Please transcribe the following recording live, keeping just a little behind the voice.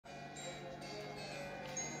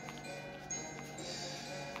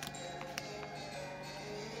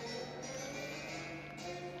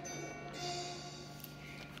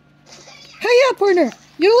partner.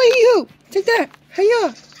 You. Take that.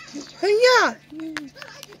 Hiya.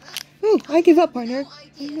 Oh, I give up, partner.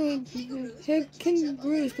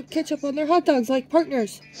 Kangaroos put ketchup on their hot dogs like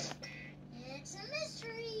partners. It's a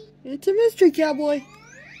mystery. It's a mystery, cowboy.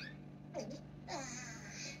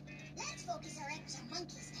 Let's focus our efforts on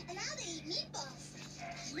monkeys and how they eat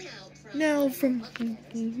meatballs. Now from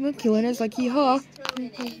monkey winners like hee-haw.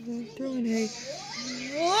 Throwing hay.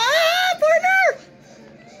 Ah, partner!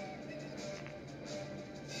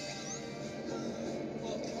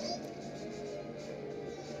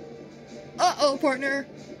 Uh-oh, partner.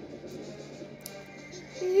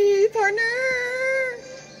 Hey, partner.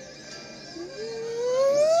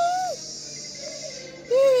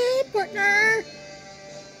 Hey, partner.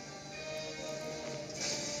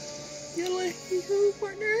 Yellow,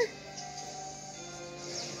 partner.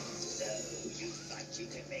 So you thought you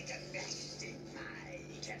could make a nest in my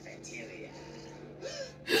cafeteria?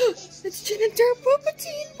 It's janitor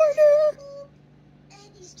Poopatine, partner.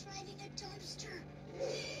 And he's driving a dumpster.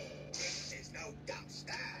 This is no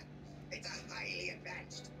dumpster. It's a highly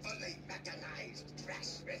advanced, fully mechanized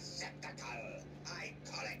trash receptacle. I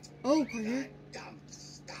call it Oh, partner. the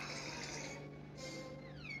dumpster.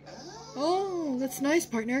 Oh, that's nice,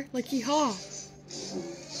 partner. Like hee-haw.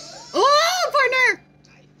 Oh, partner!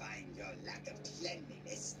 I find your lack of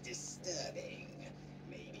cleanliness disturbing.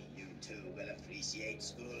 Maybe you two will appreciate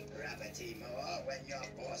school property more when you're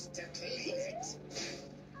forced to clean it.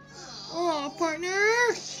 Oh, partner.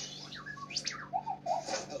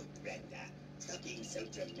 Oh, Brenda, stop being so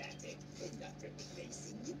dramatic. They're not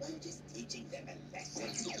replacing you. I'm just teaching them a lesson.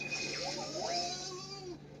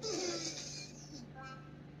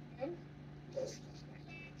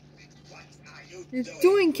 What are you You're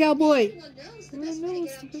doing, cowboy.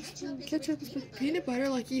 Ketchup with peanut butter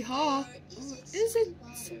like hee-haw. Oh, is it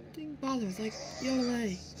something bothers like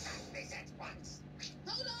yole?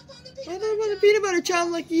 I don't want a peanut butter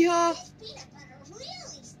child like hee-haw. This peanut butter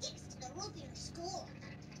really sticks to the roof of your school.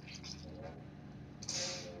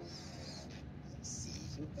 See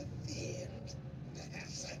you have failed.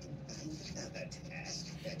 Perhaps I can find another task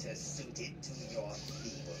better suited to your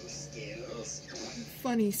feeble skills.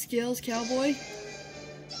 Funny skills, cowboy.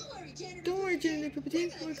 Don't worry, Don't worry, Janitor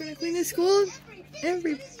Poopatine. We're gonna clean this school.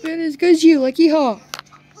 Every bit as good as you, like hee-haw. Look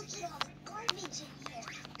at all the garbage in here.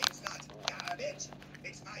 It's not garbage.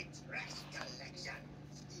 It's my trash collection.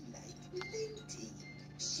 Like Linty.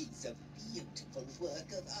 She's a beautiful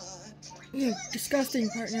work of art. Yeah, disgusting,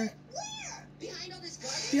 partner. Where? Behind all this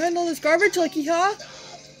garbage? Behind all this garbage, like hee-haw.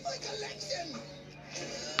 My collection.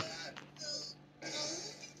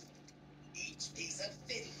 Each piece of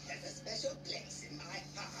filth has a special place in my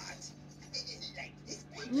heart. Like this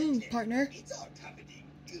paper. Partner. It's all covered in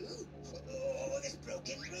goo. Oh, this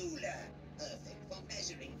broken ruler. Perfect for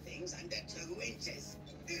measuring things under 2 inches.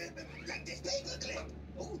 Like this paper clip.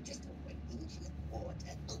 Oh, just 1 inch of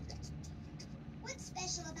water. Oh, that's beautiful. What's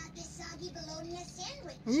special about this soggy bologna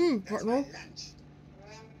sandwich? That's Partner. my lunch.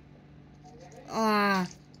 Ah.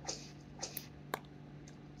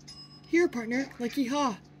 Here, partner, like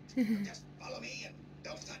hee-haw. Just follow me and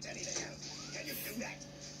don't touch anything else. Can you do that?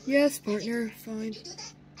 Yes, partner, fine. You do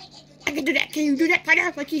that? I can do that. I can do that. Can you do that,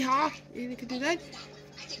 partner? Like hee-haw. You can do that?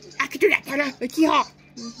 I can do that, partner. Like hee-haw.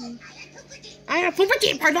 I am a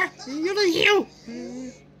Poopatine, partner. You're like you.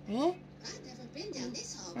 Huh? I've never been down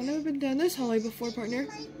this hallway. I've never been down this hallway before, partner.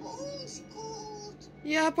 My bones cold.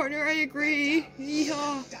 Yeah, partner, I agree.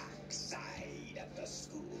 Hee-haw. Dark side of the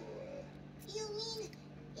school. You mean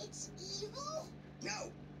it's evil?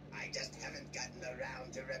 No, I just haven't gotten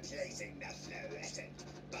around to replacing the fluorescent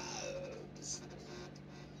bulbs.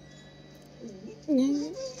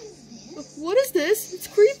 What is this? It's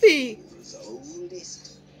creepy. School's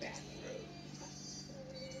oldest bathroom.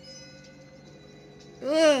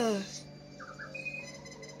 Ugh.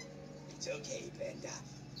 It's okay, Brenda.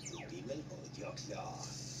 We will hold your claw.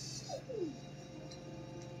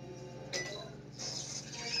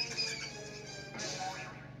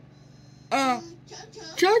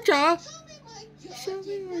 Cha-cha. Tell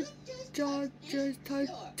me my jaw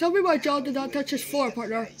Tell me my jaw did not touch his floor,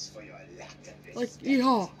 partner. For your lack of Like, respect.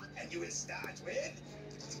 hee-haw. And you will start with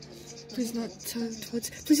Please not toilets.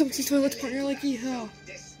 Please don't see toilets, partner, like hee-haw.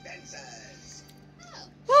 dispensers.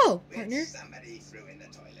 Oh, Which partner. somebody threw in the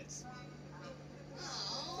toilets.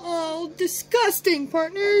 Oh, disgusting,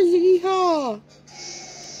 partner. Hee-haw.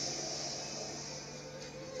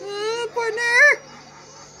 Partner.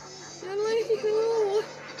 Hee-haw.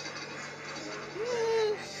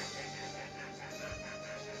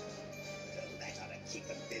 That ought to keep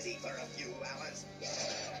them busy for a few hours.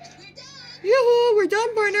 Yoo-hoo, we're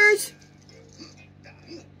done, partners.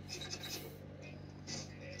 Done.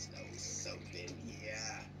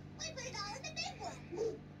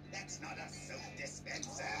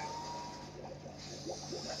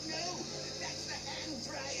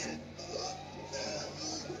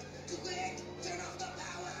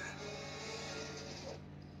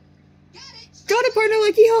 partner,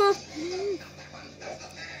 like yeehaw.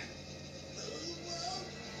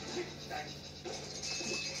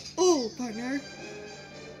 Oh, partner.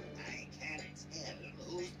 I can't tell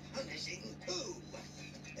who's punishing who.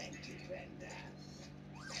 Thank you, Brenda.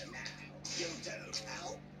 Now, you two.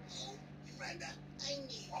 Ow. Brenda, I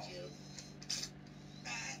need you.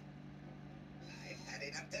 I've had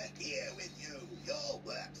it up to here with you. Your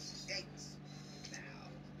work stinks.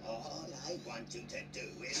 Now, all I want you to do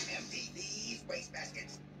is empty these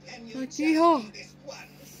wastebaskets. Can you just yeehaw. do this one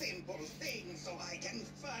simple thing so I can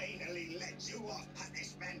finally let you off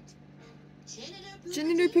punishment?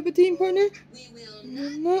 Janitor Pippa-Teen, partner. We will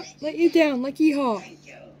Will not let you down, like yeehaw. Thank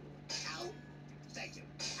you. Ow. Thank you.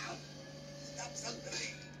 Ow. Stop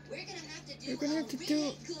something. We're gonna have to do You're gonna have to a do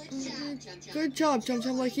really good job, Chum Chum. good job, Chum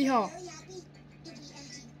Chum, like yeehaw.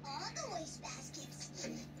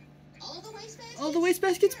 All the wastebaskets? All the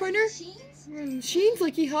wastebaskets, partner. Machines? Machines,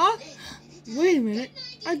 like yeehaw. Wait a minute.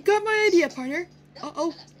 I got my idea, partner.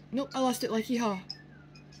 Uh-oh. Nope, I lost it, like yeehaw.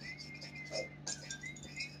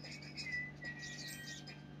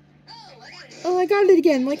 Oh, I got it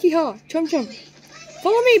again, like yeehaw. Chum Chum.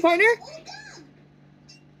 Follow me, partner.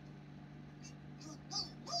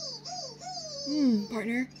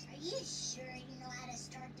 Partner. Are you sure you know how to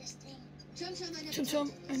start this thing? Chum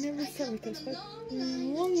Chum, I never felt like this, but a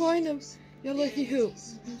long line of lucky who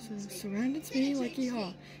surrounds me like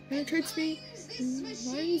yeehaw, penetrates me,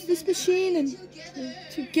 lines this machine, and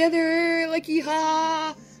together like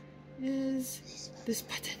yeehaw is this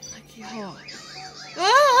button like yeehaw.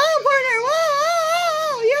 Oh, partner! Whoa!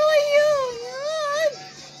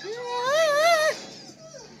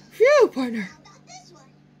 Phew, partner. How about this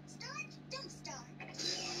one? Start, don't start.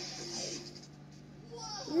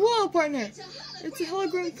 Whoa, partner! It's a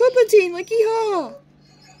hologram Pippa-Teen like yeehaw.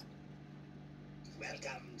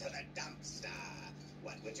 Welcome to the dumpster.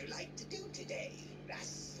 What would you like to do today,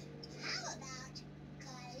 Russ? How about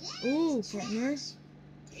collect Ooh, partner.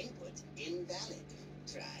 Input invalid.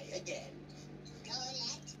 Try again.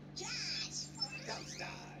 collect trash?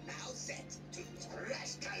 Dumpster now set to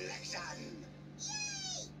trash collection.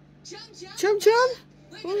 Yay! Chum Chum?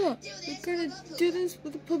 Oh, we're gonna do this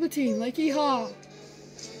with a Pippa-Teen like yeehaw.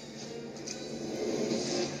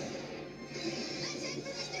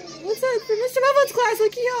 What's that for Mr. Mufflin's class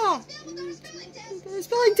like yeehaw? The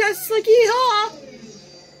spelling tests like yeehaw.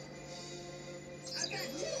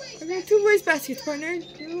 I got 2 wastebaskets, partner.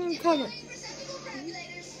 You're on cover.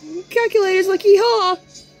 Calculators like yeehaw.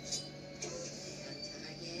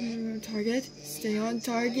 You're on target. Stay on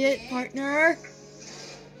target, partner.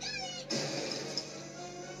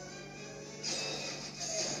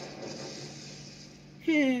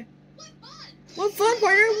 Yeah. What fun,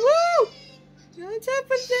 partner! Woo! What's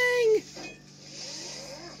happening?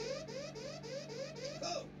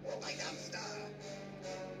 Oh, my dumpster.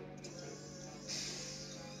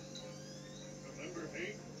 Remember,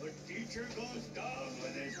 Hank, the teacher goes down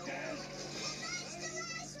with his desk. That's the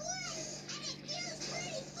last one! And it feels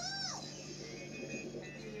pretty full!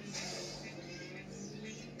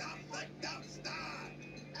 Stop the dumpster.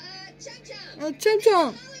 Chum Chum! Oh, Chum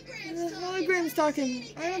Chum! The hologram's talking.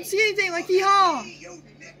 I don't see anything like yeehaw. You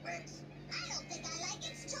nitwits. I don't think I like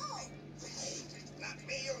its tone. Not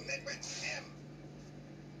me, you nitwits. Him.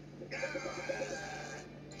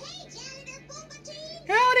 Hey, Janitor Pippa-Teen!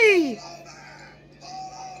 Howdy! Over.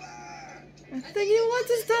 All over. I think he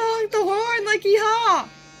wants us to honk the horn like yeehaw.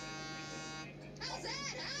 How's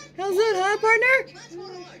that, huh? How's that, huh, partner? Much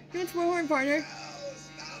more horn. Here's my horn, partner. Oh,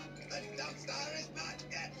 stop. The dumpster is not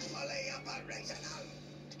yet fully operational.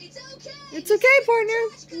 It's okay! It's okay, partner.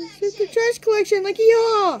 It's the trash collection like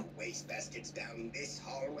yeehaw. Wastebaskets down this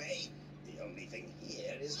hallway. The only thing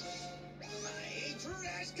here is my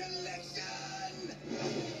trash collection.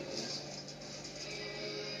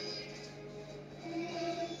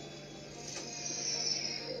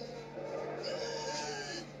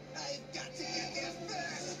 I've got to get there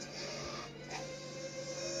first.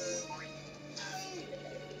 Oh,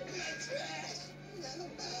 my trash. No.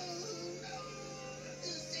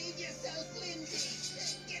 Save yourself, Lindsay.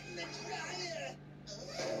 Get in the dryer.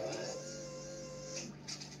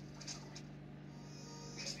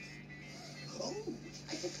 Oh,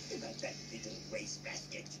 I forgot about that little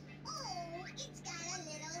wastebasket. Oh, it's got a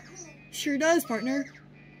little hoop. Sure does, partner.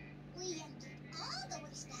 We emptied all the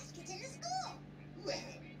wastebaskets in the school.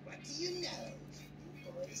 Well, what do you know?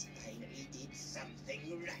 You boys finally did something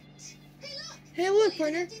right. Hey, look,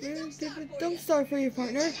 partner. There's the dumpster for you,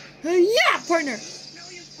 partner. Yeah, partner. No,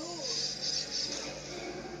 you fool!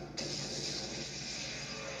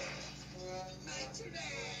 My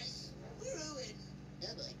trash! Ruined.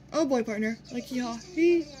 Oh boy. Oh boy, partner. Like yeehaw.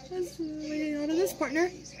 He has a way out of this. this, partner.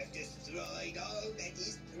 Have destroyed all that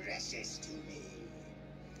is precious to me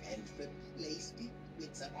and replaced it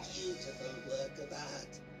with some beautiful work of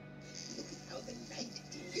art. Look at how the light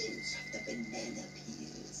glints off the banana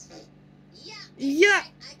peels. Yeah,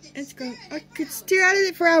 it's gone. I could stare at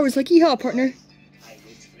it for hours like yeehaw, partner. I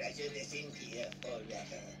will treasure this in here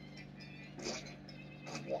forever.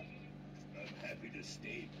 I'm happy to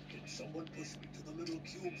stay. Can someone push me to the little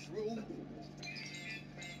cube's room?